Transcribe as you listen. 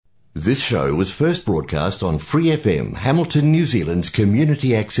This show was first broadcast on Free FM, Hamilton, New Zealand's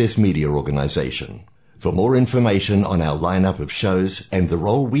community access media organisation. For more information on our lineup of shows and the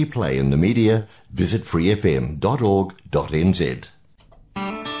role we play in the media, visit freefm.org.nz.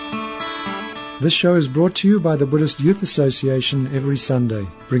 This show is brought to you by the Buddhist Youth Association every Sunday,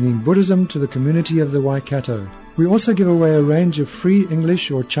 bringing Buddhism to the community of the Waikato. We also give away a range of free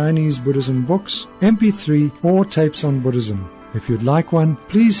English or Chinese Buddhism books, MP3 or tapes on Buddhism. If you'd like one,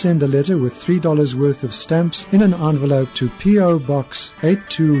 please send a letter with $3 worth of stamps in an envelope to P.O. Box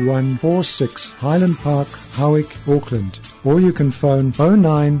 82146, Highland Park, Howick, Auckland. Or you can phone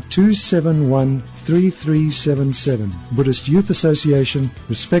 092713377. Buddhist Youth Association,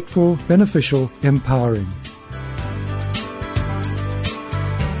 respectful, beneficial, empowering.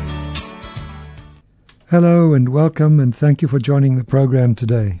 Hello and welcome, and thank you for joining the program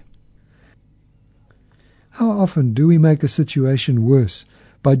today. How often do we make a situation worse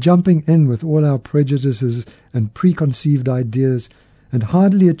by jumping in with all our prejudices and preconceived ideas and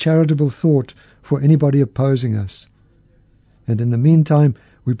hardly a charitable thought for anybody opposing us? And in the meantime,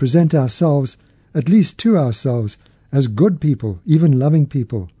 we present ourselves, at least to ourselves, as good people, even loving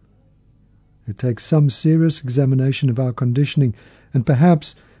people. It takes some serious examination of our conditioning and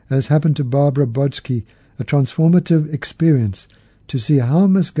perhaps, as happened to Barbara Bodsky, a transformative experience to see how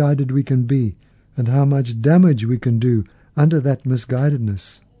misguided we can be and how much damage we can do under that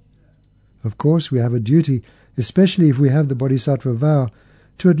misguidedness. Of course, we have a duty, especially if we have the Bodhisattva vow,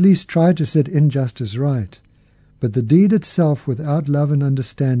 to at least try to set injustice right. But the deed itself, without love and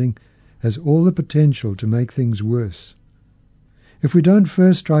understanding, has all the potential to make things worse. If we don't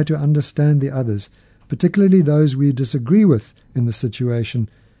first try to understand the others, particularly those we disagree with in the situation,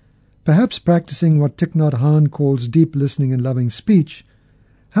 perhaps practicing what Thich Nhat Hanh calls deep listening and loving speech,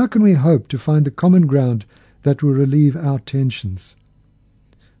 how can we hope to find the common ground that will relieve our tensions?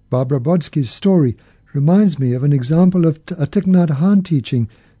 Barbara Bodsky's story reminds me of an example of a Thich Nhat Hanh teaching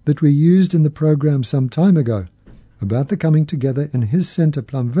that we used in the program some time ago about the coming together in his center,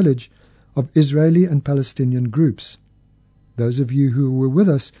 Plum Village, of Israeli and Palestinian groups. Those of you who were with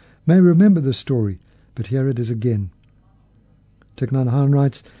us may remember the story, but here it is again. Thich Nhat Hanh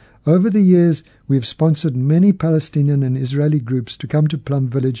writes, "Over the years, we have sponsored many Palestinian and Israeli groups to come to Plum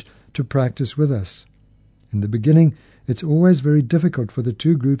Village to practice with us. In the beginning, it's always very difficult for the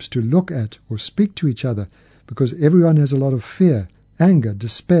two groups to look at or speak to each other because everyone has a lot of fear, anger,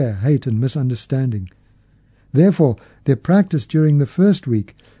 despair, hate, and misunderstanding. Therefore, their practice during the first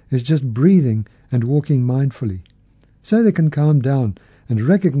week is just breathing and walking mindfully, so they can calm down and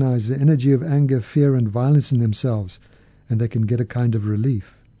recognize the energy of anger, fear, and violence in themselves, and they can get a kind of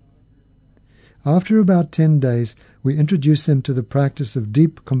relief. After about 10 days, we introduce them to the practice of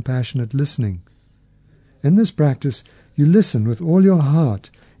deep, compassionate listening. In this practice, you listen with all your heart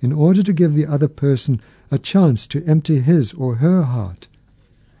in order to give the other person a chance to empty his or her heart.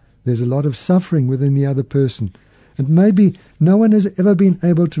 There's a lot of suffering within the other person, and maybe no one has ever been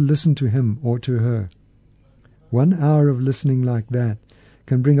able to listen to him or to her. 1 hour of listening like that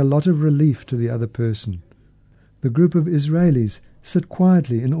can bring a lot of relief to the other person. The group of Israelis sit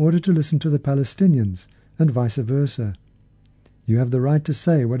quietly in order to listen to the Palestinians, and vice versa. You have the right to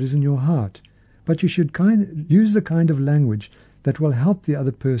say what is in your heart, but you should use the kind of language that will help the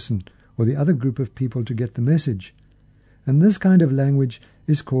other person or the other group of people to get the message. And this kind of language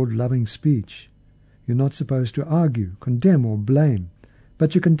is called loving speech. You're not supposed to argue, condemn, or blame,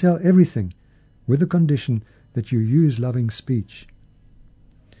 but you can tell everything with the condition that you use loving speech.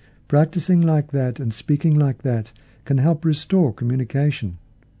 Practicing like that and speaking like that can help restore communication.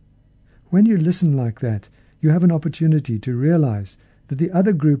 When you listen like that, you have an opportunity to realize that the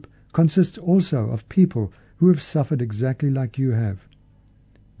other group consists also of people who have suffered exactly like you have.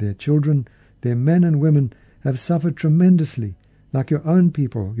 Their children, their men and women, have suffered tremendously, like your own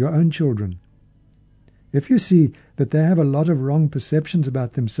people, your own children. If you see that they have a lot of wrong perceptions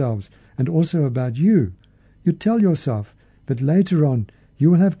about themselves and also about you, you tell yourself that later on you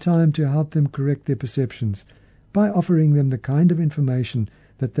will have time to help them correct their perceptions by offering them the kind of information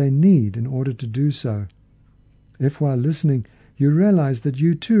that they need in order to do so. If while listening you realize that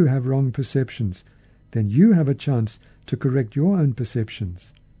you too have wrong perceptions, then you have a chance to correct your own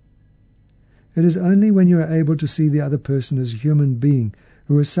perceptions. It is only when you are able to see the other person as a human being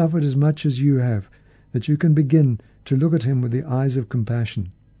who has suffered as much as you have that you can begin to look at him with the eyes of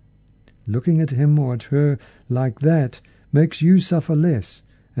compassion. Looking at him or at her like that makes you suffer less,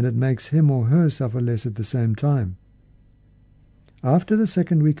 and it makes him or her suffer less at the same time. After the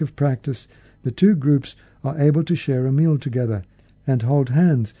second week of practice, the two groups are able to share a meal together and hold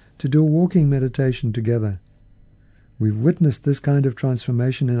hands to do a walking meditation together. We've witnessed this kind of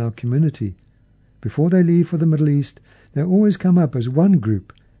transformation in our community. Before they leave for the Middle East, they always come up as one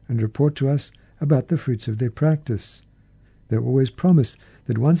group and report to us about the fruits of their practice. They always promise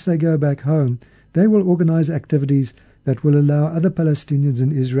that once they go back home, they will organize activities that will allow other Palestinians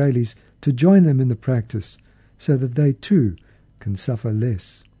and Israelis to join them in the practice, so that they too can suffer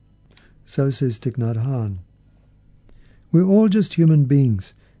less. So says Thich Nhat Hanh. We're all just human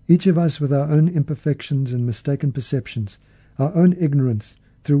beings, each of us with our own imperfections and mistaken perceptions, our own ignorance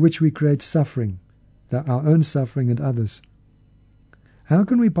through which we create suffering, our own suffering and others. How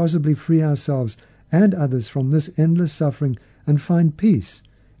can we possibly free ourselves and others from this endless suffering and find peace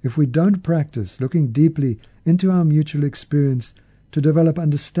if we don't practice looking deeply into our mutual experience to develop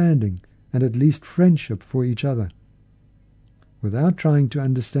understanding and at least friendship for each other? Without trying to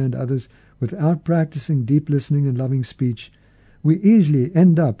understand others, without practicing deep listening and loving speech, we easily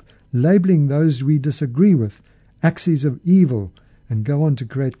end up labeling those we disagree with axes of evil and go on to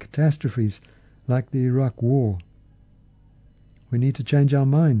create catastrophes like the Iraq War. We need to change our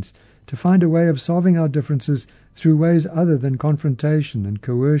minds, to find a way of solving our differences through ways other than confrontation and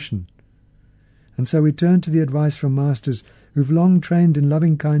coercion. And so we turn to the advice from masters who've long trained in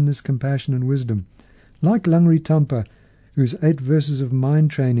loving kindness, compassion and wisdom, like Langri Tampa, whose 8 verses of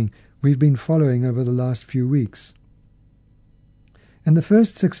mind training we've been following over the last few weeks. In the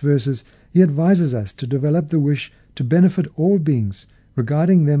first 6 verses, he advises us to develop the wish to benefit all beings,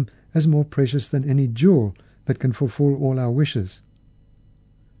 regarding them as more precious than any jewel that can fulfill all our wishes.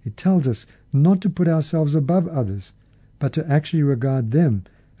 He tells us not to put ourselves above others, but to actually regard them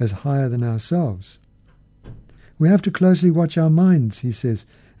as higher than ourselves. We have to closely watch our minds, he says,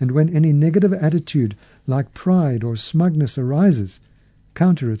 and when any negative attitude like pride or smugness arises,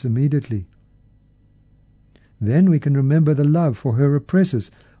 counter it immediately. Then we can remember the love for her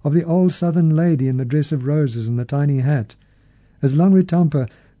oppressors of the old southern lady in the dress of roses and the tiny hat, as Langri Tampa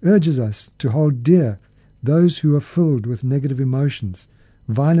urges us to hold dear those who are filled with negative emotions,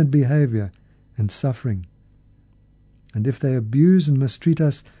 violent behavior, and suffering. And if they abuse and mistreat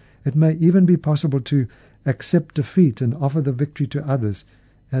us, it may even be possible to accept defeat and offer the victory to others,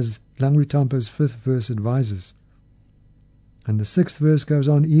 as Langri Tampa's 5th verse advises. And the 6th verse goes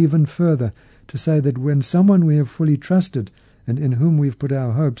on even further to say that when someone we have fully trusted and in whom we've put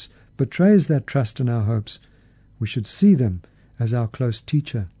our hopes betrays that trust and our hopes, we should see them as our close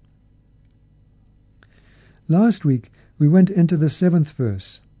teacher. Last week we went into the 7th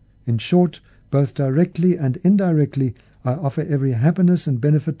verse. In short, both directly and indirectly, I offer every happiness and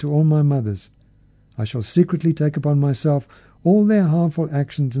benefit to all my mothers. I shall secretly take upon myself all their harmful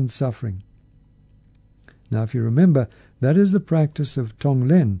actions and suffering. Now, if you remember, that is the practice of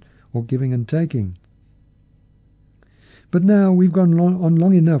Tonglen, or giving and taking. But now we've gone on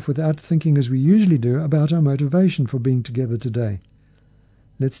long enough without thinking as we usually do about our motivation for being together today.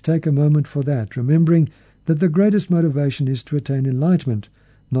 Let's take a moment for that, remembering that the greatest motivation is to attain enlightenment,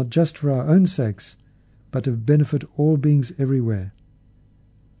 not just for our own sakes, but to benefit all beings everywhere.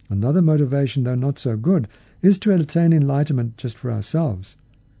 Another motivation, though not so good, is to attain enlightenment just for ourselves.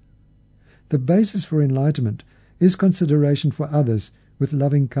 The basis for enlightenment is consideration for others with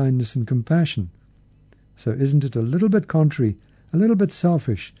loving kindness and compassion. So isn't it a little bit contrary, a little bit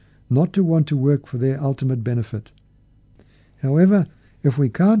selfish, not to want to work for their ultimate benefit? However, if we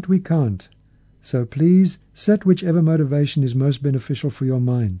can't, we can't. So please set whichever motivation is most beneficial for your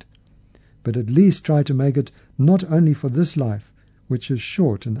mind. But at least try to make it not only for this life, which is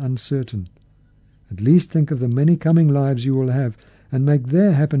short and uncertain. At least think of the many coming lives you will have and make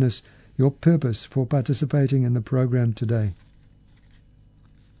their happiness your purpose for participating in the program today.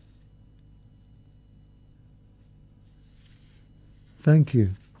 Thank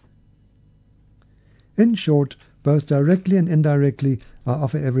you. In short, both directly and indirectly, I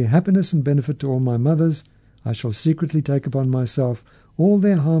offer every happiness and benefit to all my mothers. I shall secretly take upon myself all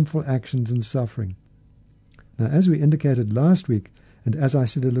their harmful actions and suffering. Now, as we indicated last week, and as I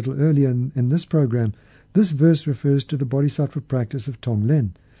said a little earlier in this program, this verse refers to the Bodhisattva practice of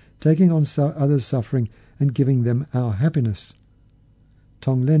Tonglen, taking on others' suffering and giving them our happiness.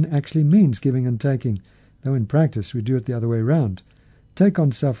 Tonglen actually means giving and taking, though in practice we do it the other way round. Take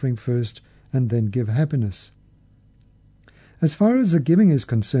on suffering first and then give happiness. As far as the giving is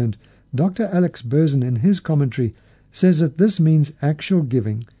concerned, Dr. Alex Berzin in his commentary says that this means actual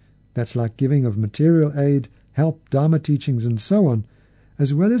giving, that's like giving of material aid, help, Dharma teachings and so on,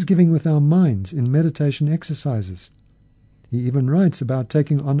 as well as giving with our minds in meditation exercises. He even writes about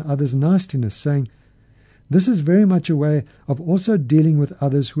taking on others' nastiness, saying, "This is very much a way of also dealing with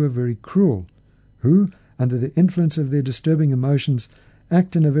others who are very cruel, who, under the influence of their disturbing emotions,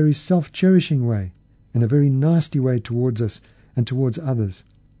 act in a very self-cherishing way, in a very nasty way towards us and towards others.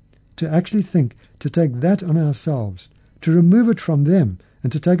 To actually think to take that on ourselves, to remove it from them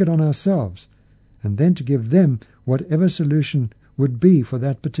and to take it on ourselves, and then to give them whatever solution would be for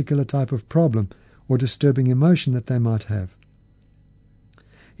that particular type of problem or disturbing emotion that they might have.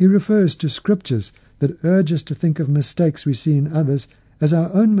 He refers to scriptures that urge us to think of mistakes we see in others as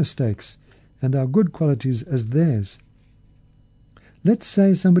our own mistakes and our good qualities as theirs. Let's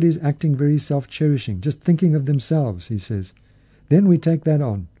say somebody is acting very self-cherishing, just thinking of themselves, he says. Then we take that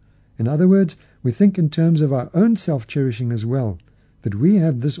on. In other words, we think in terms of our own self-cherishing as well, that we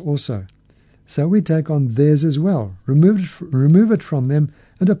have this also. So we take on theirs as well, remove it from them,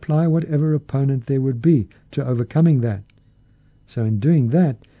 and apply whatever opponent there would be to overcoming that. So in doing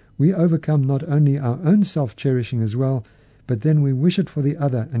that, we overcome not only our own self-cherishing as well, but then we wish it for the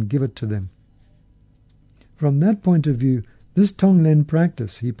other and give it to them. From that point of view, this Tonglen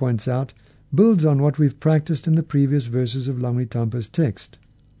practice, he points out, builds on what we've practiced in the previous verses of Langri Tampa's text.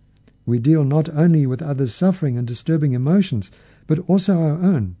 We deal not only with others' suffering and disturbing emotions, but also our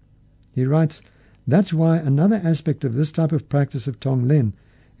own. He writes, that's why another aspect of this type of practice of Tonglen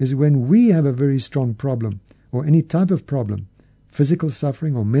is when we have a very strong problem, or any type of problem, physical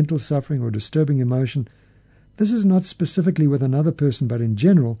suffering or mental suffering or disturbing emotion. This is not specifically with another person, but in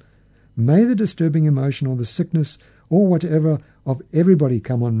general. May the disturbing emotion or the sickness or whatever of everybody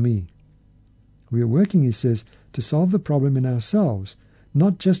come on me. We are working, he says, to solve the problem in ourselves,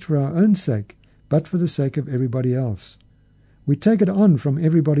 not just for our own sake, but for the sake of everybody else. We take it on from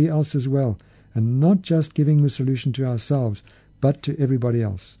everybody else as well, and not just giving the solution to ourselves, but to everybody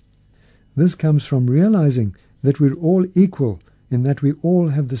else. This comes from realizing that we're all equal in that we all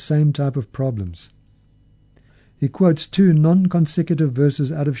have the same type of problems. He quotes 2 non-consecutive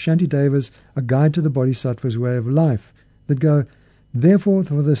verses out of Shantideva's A Guide to the Bodhisattva's Way of Life that go, therefore,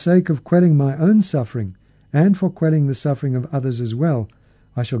 for the sake of quelling my own suffering, and for quelling the suffering of others as well,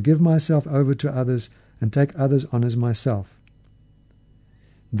 I shall give myself over to others and take others on as myself.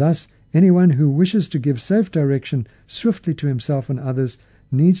 Thus, anyone who wishes to give safe direction swiftly to himself and others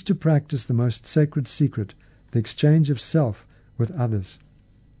needs to practice the most sacred secret, the exchange of self with others.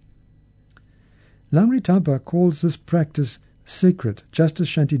 Langri Tampa calls this practice secret, just as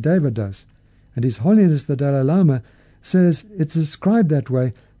Shantideva does, and His Holiness the Dalai Lama says it's described that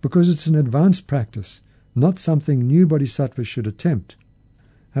way because it's an advanced practice, not something new bodhisattvas should attempt.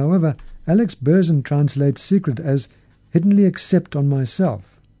 However, Alex Berzin translates secret as hiddenly accept on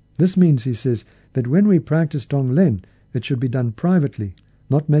myself. This means, he says, that when we practice Tonglen, it should be done privately,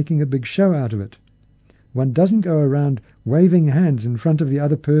 not making a big show out of it. One doesn't go around waving hands in front of the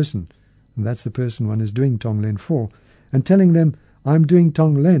other person, and that's the person one is doing Tonglen for, and telling them, I'm doing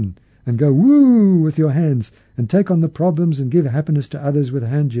Tonglen, and go woo with your hands, and take on the problems and give happiness to others with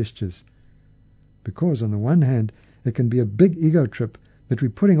hand gestures. Because on the one hand, it can be a big ego trip that we're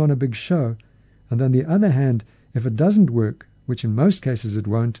putting on a big show, and on the other hand, if it doesn't work, which in most cases it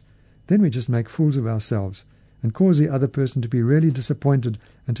won't, then we just make fools of ourselves and cause the other person to be really disappointed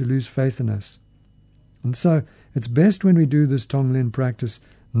and to lose faith in us. And so, it's best when we do this Tonglen practice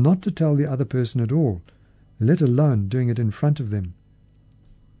not to tell the other person at all, let alone doing it in front of them.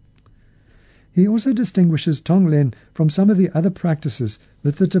 He also distinguishes Tonglen from some of the other practices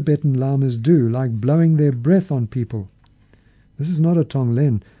that the Tibetan Lamas do, like blowing their breath on people. This is not a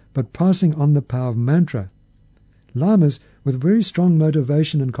Tonglen, but passing on the power of mantra. Lamas with very strong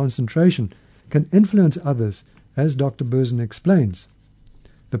motivation and concentration can influence others, as Dr. Berzin explains.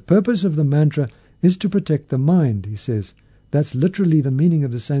 The purpose of the mantra is to protect the mind, he says. That's literally the meaning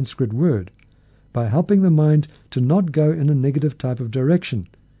of the Sanskrit word, by helping the mind to not go in a negative type of direction,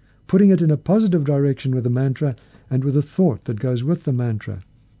 putting it in a positive direction with the mantra and with a thought that goes with the mantra.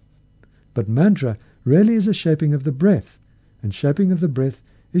 But mantra really is a shaping of the breath, and shaping of the breath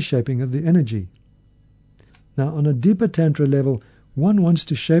is shaping of the energy. Now, on a deeper Tantra level, one wants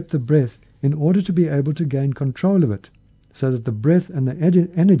to shape the breath in order to be able to gain control of it, so that the breath and the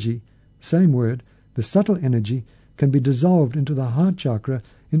energy, same word, the subtle energy, can be dissolved into the heart chakra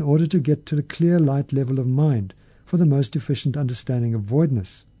in order to get to the clear light level of mind for the most efficient understanding of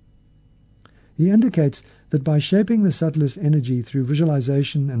voidness. He indicates that by shaping the subtlest energy through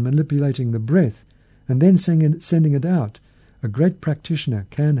visualization and manipulating the breath, and then sending it out, a great practitioner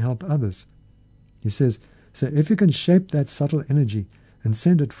can help others. He says, so if you can shape that subtle energy and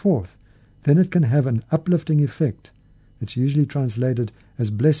send it forth, then it can have an uplifting effect. It's usually translated as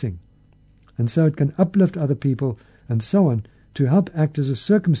blessing. And so it can uplift other people and so on to help act as a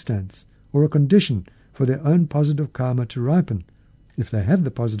circumstance or a condition for their own positive karma to ripen, if they have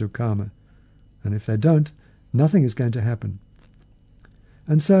the positive karma. And if they don't, nothing is going to happen.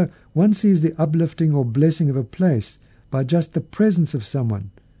 And so one sees the uplifting or blessing of a place by just the presence of someone.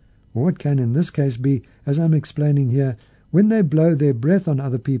 Or it can in this case be, as I'm explaining here, when they blow their breath on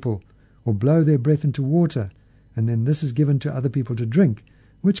other people, or blow their breath into water, and then this is given to other people to drink,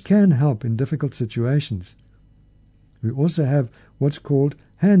 which can help in difficult situations. We also have what's called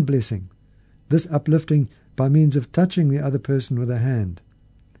hand blessing, this uplifting by means of touching the other person with a hand.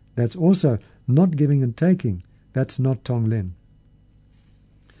 That's also not giving and taking. That's not Tonglen.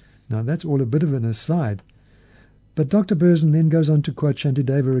 Now that's all a bit of an aside, but Dr. Berzin then goes on to quote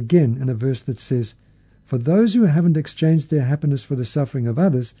Shantideva again in a verse that says, "For those who haven't exchanged their happiness for the suffering of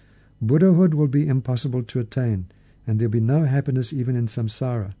others, Buddhahood will be impossible to attain, and there'll be no happiness even in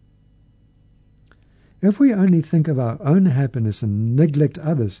samsara." If we only think of our own happiness and neglect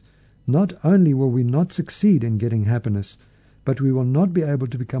others, not only will we not succeed in getting happiness, but we will not be able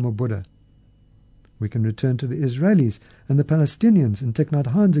to become a Buddha. We can return to the Israelis and the Palestinians in Thich Nhat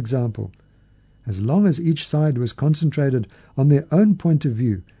Hanh's example. As long as each side was concentrated on their own point of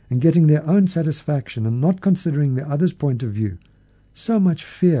view and getting their own satisfaction and not considering the other's point of view, so much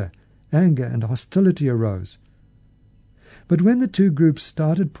fear, anger, and hostility arose. But when the two groups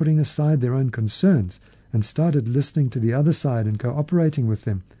started putting aside their own concerns and started listening to the other side and cooperating with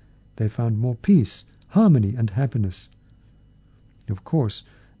them, they found more peace, harmony, and happiness. Of course,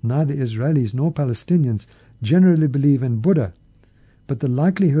 neither Israelis nor Palestinians generally believe in Buddha, but the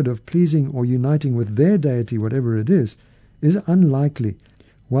likelihood of pleasing or uniting with their deity, whatever it is unlikely,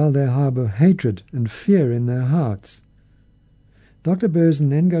 while they harbor hatred and fear in their hearts. Dr.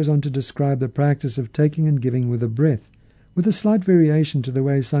 Berzin then goes on to describe the practice of taking and giving with the breath, with a slight variation to the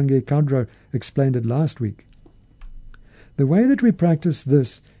way Sangye Kadro explained it last week. The way that we practice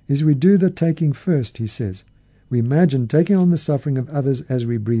this is we do the taking first, he says. We imagine taking on the suffering of others as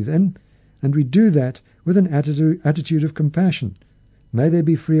we breathe in, and we do that with an attitude of compassion. May they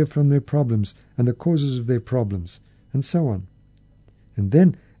be free from their problems and the causes of their problems, and so on. And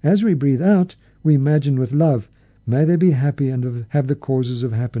then, as we breathe out, we imagine with love, may they be happy and have the causes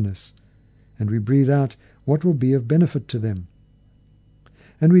of happiness. And we breathe out what will be of benefit to them.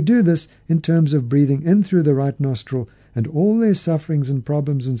 And we do this in terms of breathing in through the right nostril, and all their sufferings and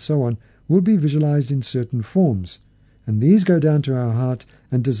problems and so on will be visualized in certain forms, and these go down to our heart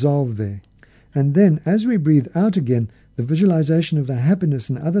and dissolve there. And then, as we breathe out again, the visualization of the happiness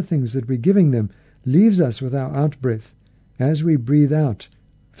and other things that we're giving them leaves us with our out-breath, as we breathe out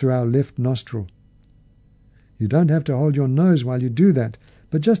through our left nostril. You don't have to hold your nose while you do that,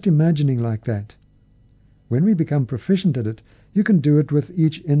 but just imagining like that. When we become proficient at it, you can do it with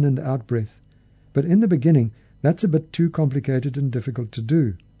each in and out breath. But in the beginning, that's a bit too complicated and difficult to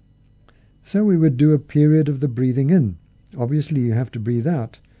do. So we would do a period of the breathing in. Obviously you have to breathe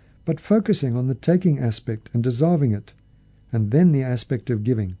out, but focusing on the taking aspect and dissolving it, and then the aspect of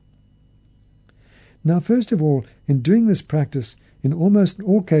giving. Now, first of all, in doing this practice, in almost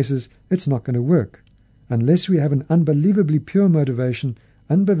all cases, it's not going to work, unless we have an unbelievably pure motivation,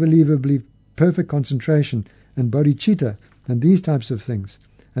 unbelievably perfect concentration, and bodhicitta, and these types of things,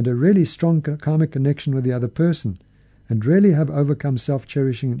 and a really strong karmic connection with the other person, and really have overcome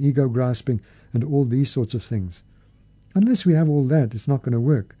self-cherishing and ego-grasping and all these sorts of things. Unless we have all that, it's not going to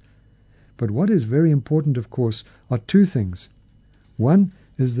work. But what is very important, of course, are two things. One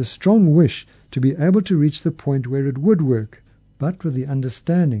is the strong wish to be able to reach the point where it would work, but with the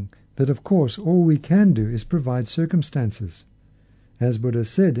understanding that, of course, all we can do is provide circumstances. As Buddha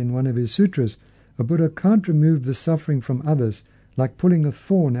said in one of his sutras, a Buddha can't remove the suffering from others like pulling a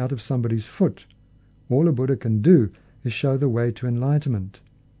thorn out of somebody's foot. All a Buddha can do is show the way to enlightenment.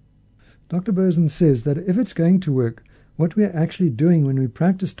 Dr. Berzin says that if it's going to work, what we are actually doing when we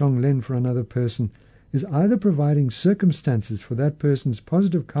practice Tonglen for another person is either providing circumstances for that person's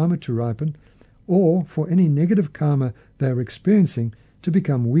positive karma to ripen, or for any negative karma they are experiencing to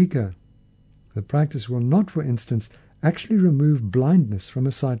become weaker. The practice will not, for instance, actually remove blindness from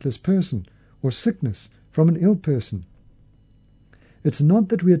a sightless person, or sickness from an ill person. It's not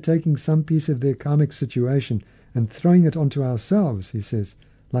that we are taking some piece of their karmic situation and throwing it onto ourselves, he says,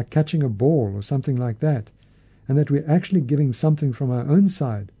 like catching a ball or something like that, and that we're actually giving something from our own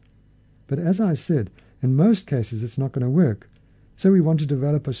side. But as I said, in most cases it's not going to work. So we want to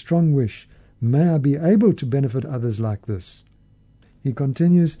develop a strong wish, may I be able to benefit others like this. He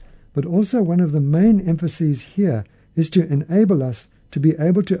continues, but also one of the main emphases here is to enable us to be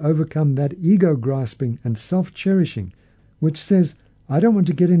able to overcome that ego-grasping and self-cherishing, which says, I don't want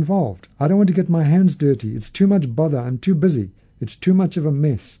to get involved. I don't want to get my hands dirty. It's too much bother. I'm too busy. It's too much of a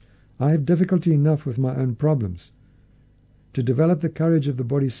mess. I have difficulty enough with my own problems. To develop the courage of the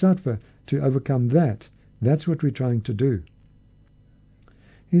Bodhisattva to overcome that, that's what we're trying to do.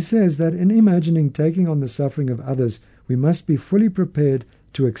 He says that in imagining taking on the suffering of others, we must be fully prepared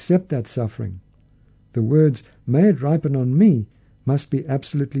to accept that suffering. The words, "may it ripen on me," must be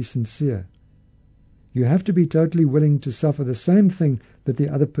absolutely sincere. You have to be totally willing to suffer the same thing that the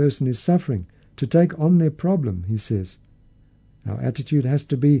other person is suffering, to take on their problem, he says. Our attitude has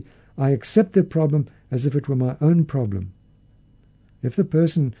to be, I accept their problem as if it were my own problem. If the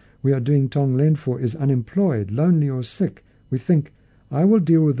person we are doing Tonglen for is unemployed, lonely or sick, we think, I will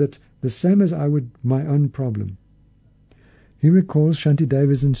deal with it the same as I would my own problem. He recalls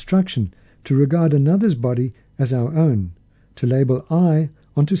Shantideva's instruction to regard another's body as our own, to label I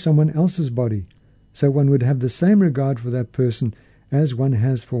onto someone else's body, so one would have the same regard for that person as one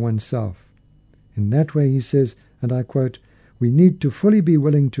has for oneself. In that way, he says, and I quote, we need to fully be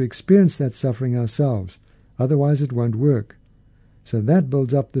willing to experience that suffering ourselves, otherwise it won't work. So that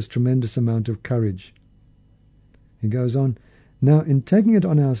builds up this tremendous amount of courage. He goes on, now in taking it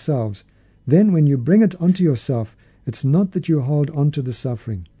on ourselves, then when you bring it onto yourself, it's not that you hold on to the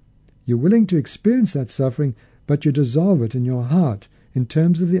suffering. You're willing to experience that suffering, but you dissolve it in your heart in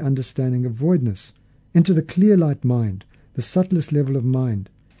terms of the understanding of voidness, into the clear light mind, the subtlest level of mind,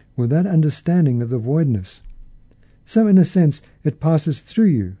 with that understanding of the voidness. So in a sense, it passes through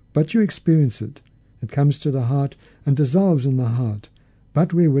you, but you experience it. It comes to the heart and dissolves in the heart,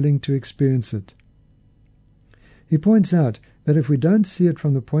 but we're willing to experience it. He points out that if we don't see it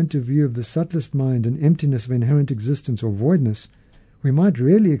from the point of view of the subtlest mind and emptiness of inherent existence or voidness, we might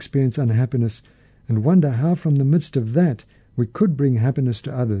really experience unhappiness and wonder how from the midst of that we could bring happiness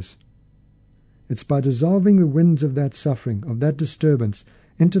to others. It's by dissolving the winds of that suffering, of that disturbance,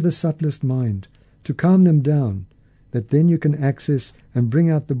 into the subtlest mind, to calm them down, that then you can access and bring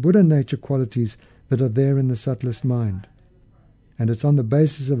out the Buddha nature qualities that are there in the subtlest mind. And it's on the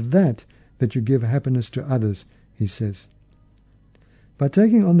basis of that that you give happiness to others, he says. By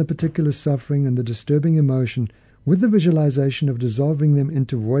taking on the particular suffering and the disturbing emotion with the visualization of dissolving them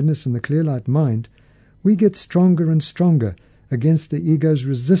into voidness in the clear light mind, we get stronger and stronger against the ego's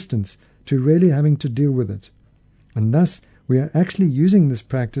resistance to really having to deal with it. And thus we are actually using this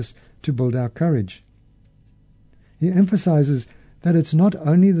practice to build our courage. He emphasizes that it's not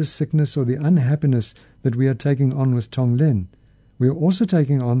only the sickness or the unhappiness that we are taking on with Tonglen, we are also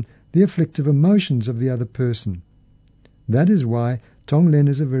taking on the afflictive emotions of the other person. That is why Tonglen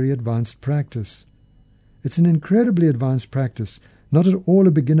is a very advanced practice. It's an incredibly advanced practice, not at all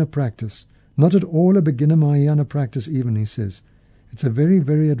a beginner practice, not at all a beginner Mahayana practice even, he says. It's a very,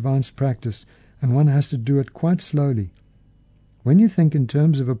 very advanced practice, and one has to do it quite slowly. When you think in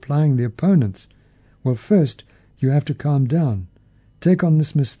terms of applying the opponents, well, first you have to calm down, take on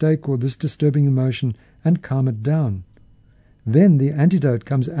this mistake or this disturbing emotion and calm it down. Then the antidote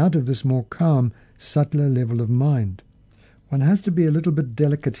comes out of this more calm, subtler level of mind. One has to be a little bit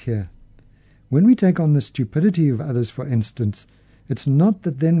delicate here. When we take on the stupidity of others, for instance, it's not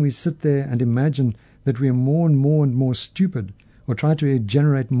that then we sit there and imagine that we are more and more and more stupid, or try to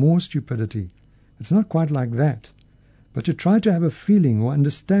generate more stupidity. It's not quite like that. But to try to have a feeling or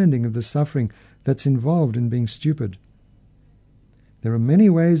understanding of the suffering that's involved in being stupid. There are many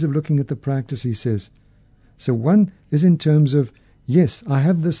ways of looking at the practice, he says. So one is in terms of, yes, I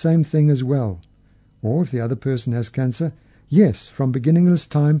have the same thing as well. Or if the other person has cancer, yes, from beginningless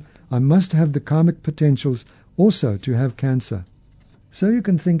time, I must have the karmic potentials also to have cancer. So you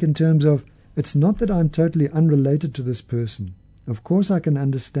can think in terms of, it's not that I'm totally unrelated to this person. Of course I can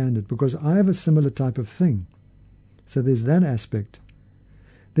understand it because I have a similar type of thing. So there's that aspect.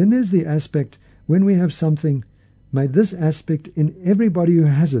 Then there's the aspect, when we have something, may this aspect in everybody who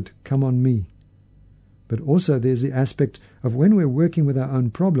has it come on me. But also there's the aspect of when we're working with our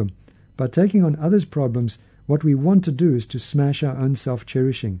own problem, by taking on others' problems, what we want to do is to smash our own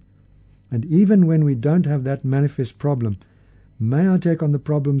self-cherishing. And even when we don't have that manifest problem, may I take on the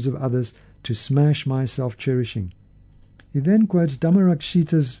problems of others to smash my self-cherishing. He then quotes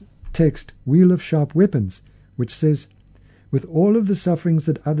Dhammarakshita's text, Wheel of Sharp Weapons, which says, with all of the sufferings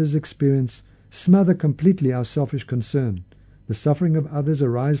that others experience, smother completely our selfish concern. The suffering of others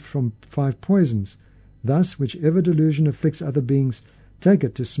arises from 5 poisons. Thus, whichever delusion afflicts other beings, take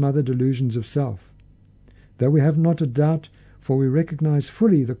it to smother delusions of self. Though we have not a doubt, for we recognize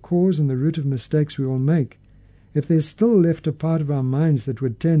fully the cause and the root of mistakes we all make, if there is still left a part of our minds that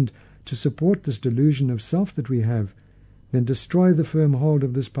would tend to support this delusion of self that we have, then destroy the firm hold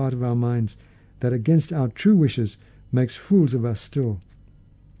of this part of our minds that against our true wishes makes fools of us still.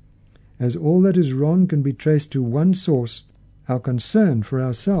 As all that is wrong can be traced to one source, our concern for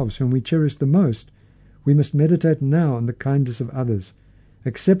ourselves whom we cherish the most, we must meditate now on the kindness of others.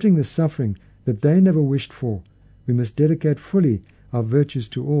 Accepting the suffering that they never wished for, we must dedicate fully are virtues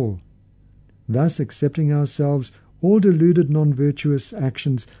to all. Thus, accepting ourselves all deluded non-virtuous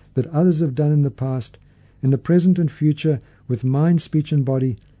actions that others have done in the past, in the present and future, with mind, speech and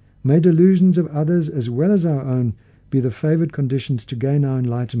body, may delusions of others as well as our own be the favoured conditions to gain our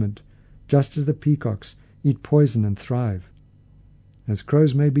enlightenment, just as the peacocks eat poison and thrive. As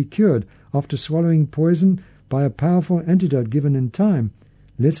crows may be cured after swallowing poison by a powerful antidote given in time,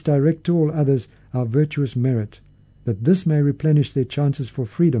 let's direct to all others our virtuous merit, that this may replenish their chances for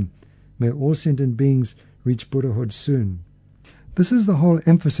freedom. May all sentient beings reach Buddhahood soon. This is the whole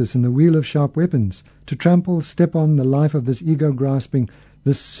emphasis in the Wheel of Sharp Weapons, to trample, step on the life of this ego-grasping,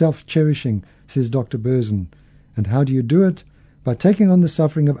 this self-cherishing, says Dr. Berzin. And how do you do it? By taking on the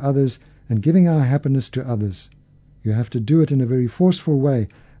suffering of others and giving our happiness to others. You have to do it in a very forceful way,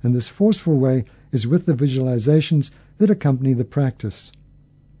 and this forceful way is with the visualizations that accompany the practice.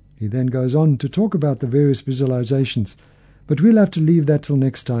 He then goes on to talk about the various visualizations, but we'll have to leave that till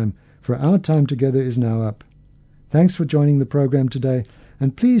next time, for our time together is now up. Thanks for joining the program today,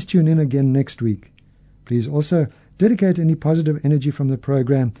 and please tune in again next week. Please also dedicate any positive energy from the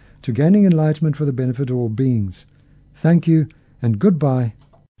program to gaining enlightenment for the benefit of all beings. Thank you, and goodbye.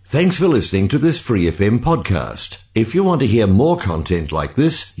 Thanks for listening to this Free FM podcast. If you want to hear more content like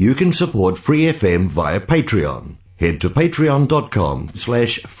this, you can support Free FM via Patreon. Head to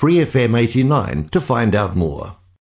patreon.com/freefm89 to find out more.